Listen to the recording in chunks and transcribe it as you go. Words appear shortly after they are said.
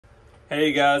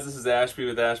Hey guys, this is Ashby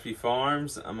with Ashby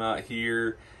Farms. I'm out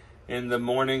here in the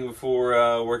morning before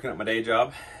working at my day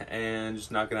job and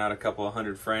just knocking out a couple of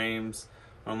hundred frames.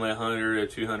 Normally 100 or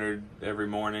 200 every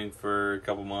morning for a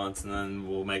couple months, and then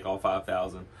we'll make all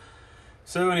 5,000.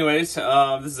 So anyways,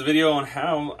 this is a video on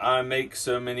how I make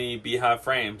so many Bee Hive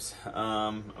frames.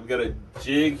 I've got a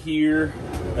jig here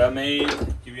that I made.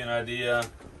 Give you an idea,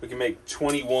 we can make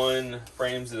 21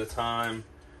 frames at a time.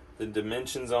 The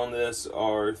dimensions on this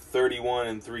are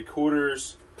 31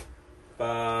 3/4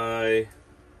 by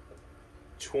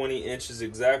 20 inches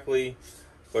exactly,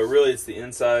 but really it's the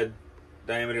inside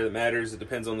diameter that matters. It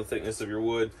depends on the thickness of your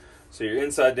wood. So your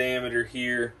inside diameter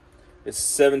here is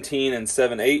 17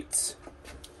 7/8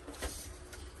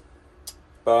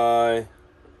 by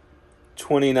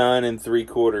 29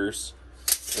 3/4,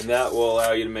 and that will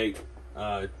allow you to make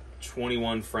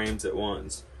 21 frames at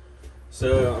once.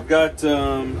 So I've got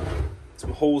some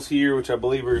holes here, which I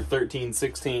believe are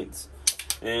 13/16,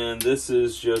 and this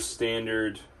is just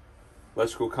standard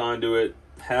electrical conduit,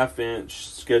 1/2 inch,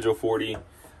 schedule 40.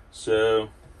 So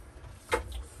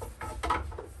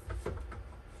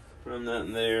run that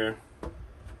in there.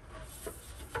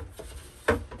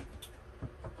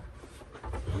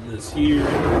 On this here,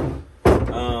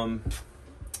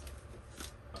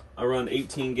 I run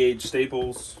 18 gauge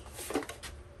staples.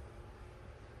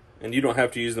 And you don't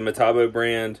have to use the Metabo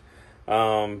brand.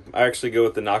 I actually go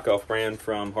with the knockoff brand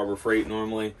from Harbor Freight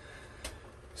normally.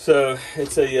 So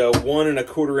it's a 1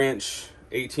 1/4 inch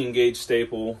 18 gauge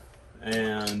staple,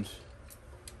 and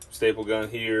staple gun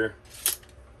here,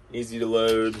 easy to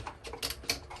load.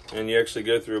 And you actually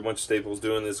go through a bunch of staples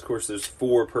doing this. Of course, there's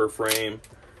 4 per frame.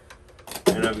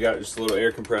 And I've got just a little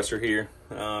air compressor here.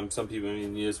 Some people, I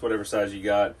mean, use whatever size you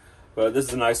got. But this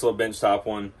is a nice little bench top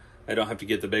one. I don't have to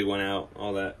get the big one out,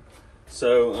 all that.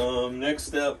 So next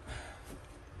step,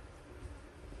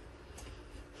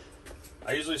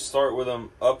 I usually start with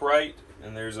them upright,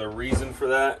 and there's a reason for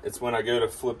that. It's when I go to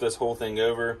flip this whole thing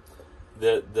over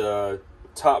that the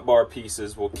top bar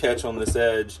pieces will catch on this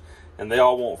edge, and they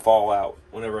all won't fall out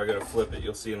whenever I go to flip it.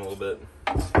 You'll see in a little bit.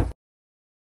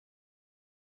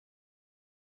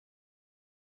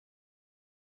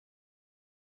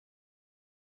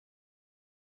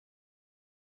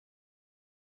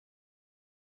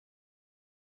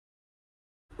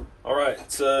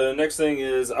 Alright, so next thing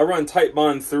is I run Type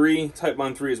Bond 3. Type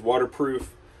Bond 3 is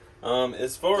waterproof.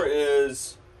 As far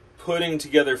as putting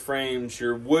together frames,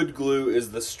 your wood glue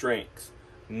is the strength,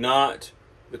 not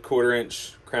the 1/4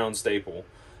 inch crown staple.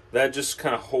 That just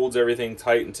kind of holds everything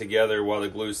tight and together while the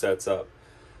glue sets up.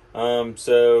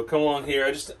 So come along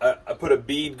here. I put a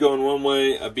bead going one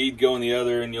way, a bead going the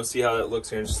other, and you'll see how that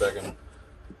looks here in just a second.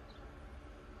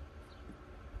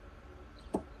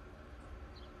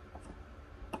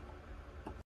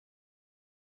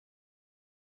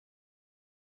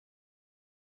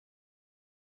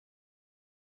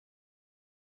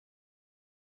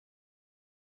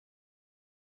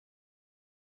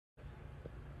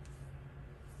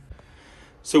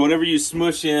 So whenever you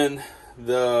smush in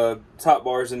the top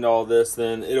bars into all this,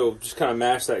 then it'll just kind of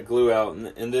mash that glue out.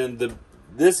 And then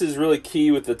this is really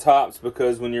key with the tops,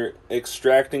 because when you're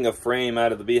extracting a frame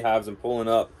out of the beehives and pulling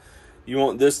up, you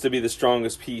want this to be the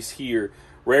strongest piece here.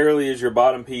 Rarely is your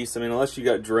bottom piece, I mean, unless you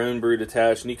got drone brood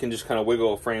attached, and you can just kind of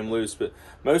wiggle a frame loose. But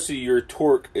most of your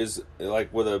torque is,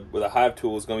 like with a hive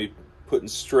tool, is going to be putting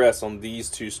stress on these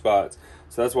 2 spots.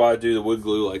 So that's why I do the wood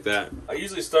glue like that. I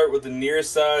usually start with the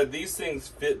nearest side. These things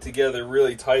fit together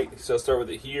really tight. So I'll start with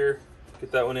it here,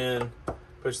 get that one in,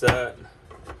 push that.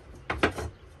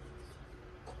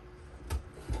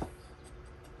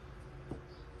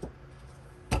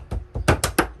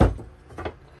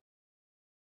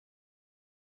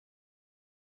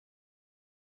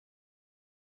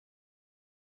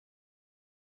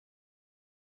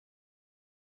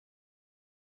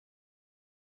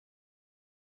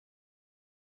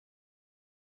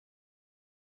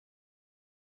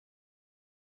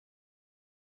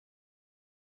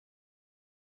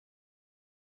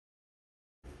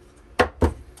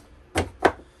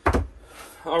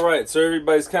 Alright, so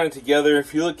everybody's kind of together.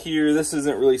 If you look here, this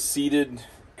isn't really seated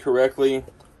correctly.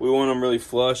 We want them really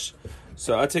flush.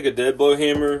 So I take a dead blow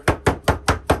hammer.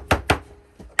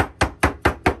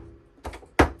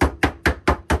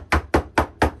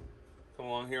 Come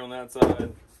along here on that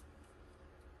side.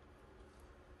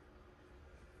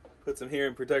 Put some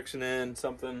hearing protection in,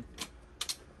 something.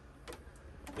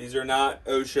 These are not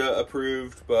OSHA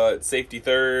approved, but safety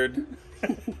third.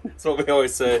 That's what we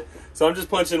always say. So I'm just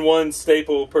punching 1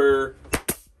 staple per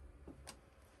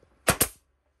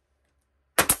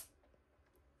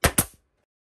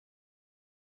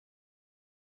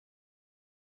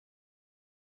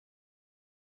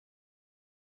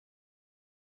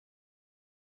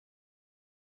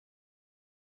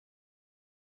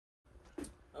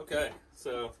Okay,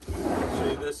 so I'll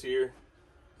show you this here.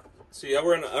 See, I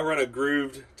run a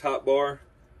grooved top bar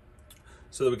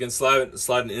so that we can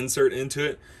slide an insert into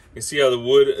it. You can see how the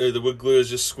wood glue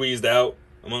is just squeezed out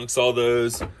amongst all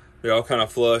those. They're all kind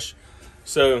of flush.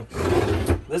 So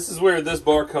this is where this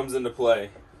bar comes into play.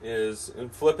 Is in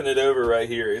flipping it over right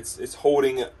here. It's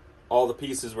holding all the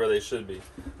pieces where they should be.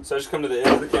 So I just come to the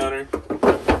end of the counter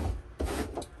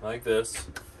like this.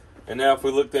 And now if we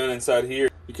look down inside here,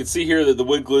 you can see here that the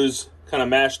wood glue's kind of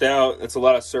mashed out. That's a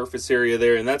lot of surface area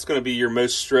there, and that's going to be your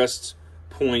most stressed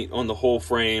point on the whole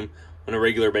frame on a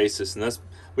regular basis. And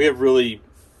we have really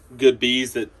good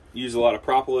bees that use a lot of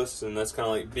propolis, and that's kind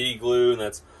of like bee glue, and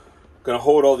that's going to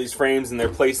hold all these frames in their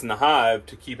place in the hive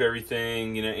to keep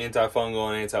everything, you know,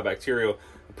 antifungal and antibacterial.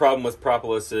 The problem with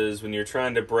propolis is when you're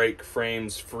trying to break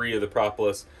frames free of the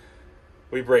propolis,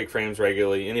 we break frames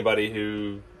regularly. Anybody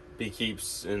who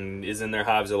beekeeps and is in their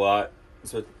hives a lot,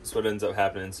 that's what ends up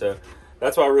happening. So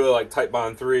that's why I really like Type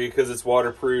Bond 3, because it's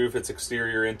waterproof, it's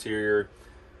exterior, interior.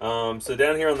 So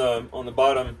down here on the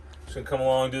bottom, just gonna come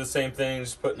along, do the same thing,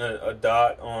 just putting a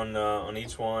dot on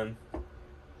each one.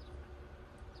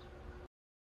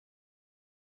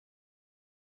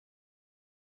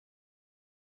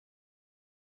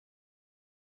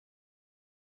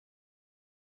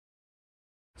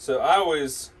 So I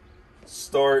always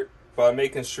start by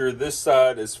making sure this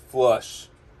side is flush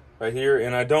right here,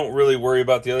 and I don't really worry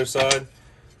about the other side.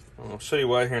 I'll show you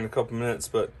why here in a couple minutes,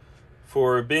 but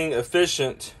for being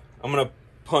efficient, I'm gonna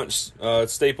punch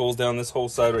staples down this whole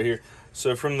side right here.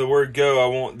 So from the word go, I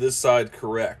want this side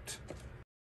correct.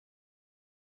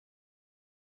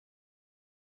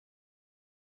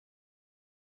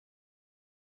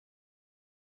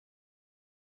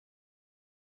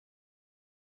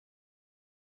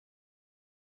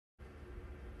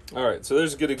 All right, so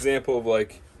there's a good example of,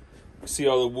 like, see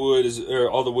all the wood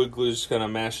all the wood glue is kind of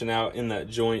mashing out in that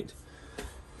joint.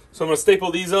 So I'm gonna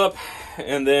staple these up,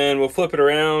 and then we'll flip it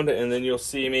around, and then you'll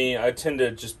see me. I tend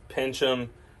to just pinch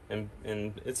them, and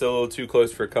it's a little too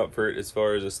close for comfort as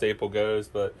far as a staple goes,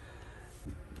 but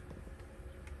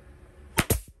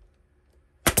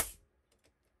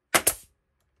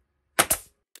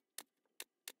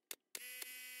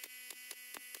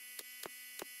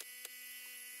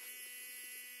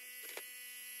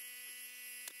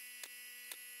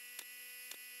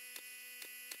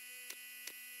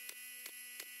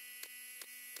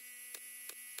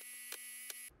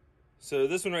so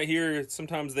this one right here,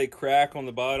 sometimes they crack on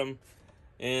the bottom,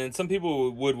 and some people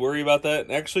would worry about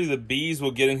that. Actually, the bees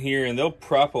will get in here and they'll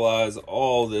propolis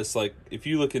all this. Like, if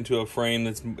you look into a frame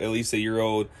that's at least a year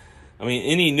old, I mean,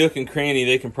 any nook and cranny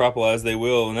they can propolis, they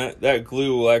will, and that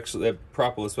glue will actually, that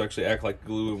propolis will actually act like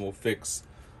glue and will fix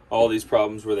all these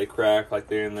problems where they crack like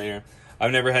there and there.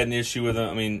 I've never had an issue with them.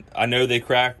 I mean, I know they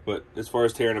crack, but as far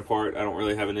as tearing apart, I don't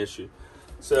really have an issue.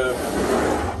 So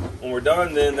when we're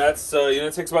done, then that's,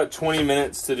 it takes about 20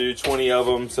 minutes to do 20 of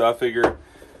them. So I figure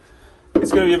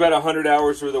it's going to be about 100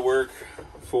 hours worth of work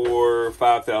for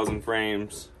 5,000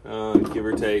 frames, give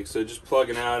or take. So just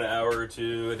plugging out an hour or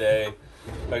two a day.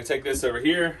 I can take this over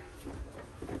here.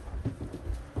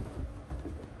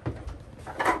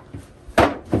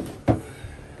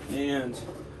 And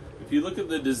if you look at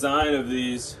the design of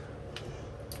these,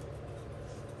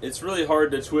 it's really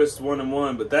hard to twist 1 and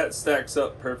 1, but that stacks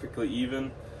up perfectly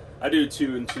even. I do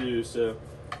 2 and 2, so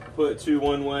put 2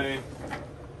 one way,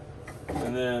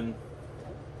 and then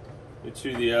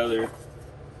 2 the other.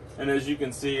 And as you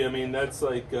can see, I mean, that's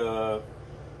like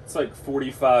it's like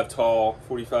 45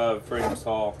 frames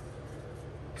tall.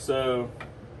 So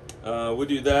we'll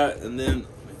do that, and then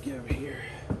let me get over here.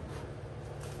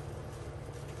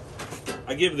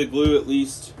 I give the glue at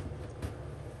least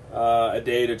a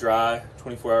day to dry,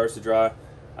 24 hours to dry.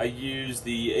 I use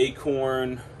the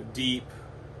Acorn Deep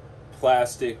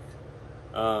plastic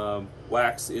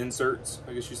wax inserts,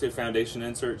 I guess you say foundation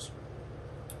inserts.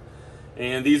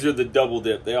 And these are the double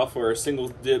dip. They offer a single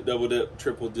dip, double dip,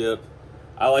 triple dip.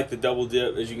 I like the double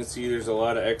dip. As you can see, there's a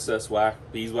lot of excess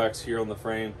beeswax here on the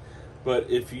frame. But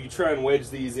if you try and wedge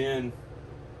these in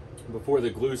before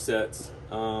the glue sets,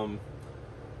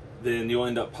 then you'll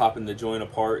end up popping the joint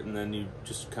apart, and then you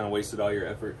just kind of wasted all your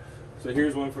effort. So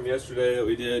here's one from yesterday that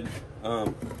we did.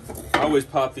 I always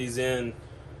pop these in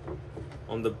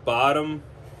on the bottom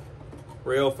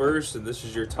rail first, and this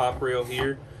is your top rail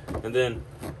here, and then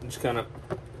just kind of,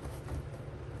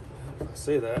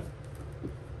 say that,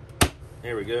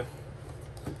 there we go,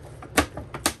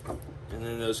 and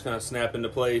then those kind of snap into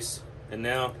place, and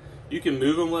now you can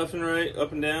move them left and right,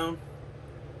 up and down.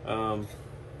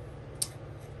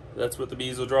 That's what the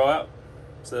bees will draw out.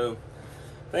 So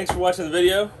Thanks for watching the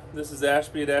video. This is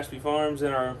Ashby at Ashby Farms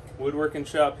in our woodworking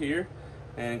shop here,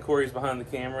 and Corey's behind the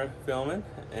camera filming,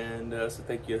 and so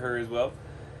thank you to her as well.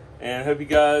 And I hope you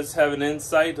guys have an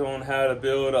insight on how to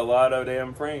build a lot of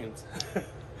damn frames.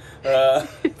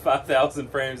 5,000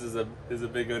 frames is a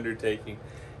big undertaking.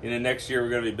 Next year we're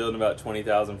going to be building about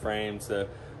 20,000 frames, so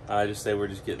I just say we're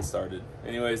just getting started.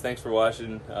 Anyways, thanks for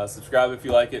watching. Subscribe if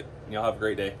you like it, and y'all have a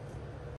great day.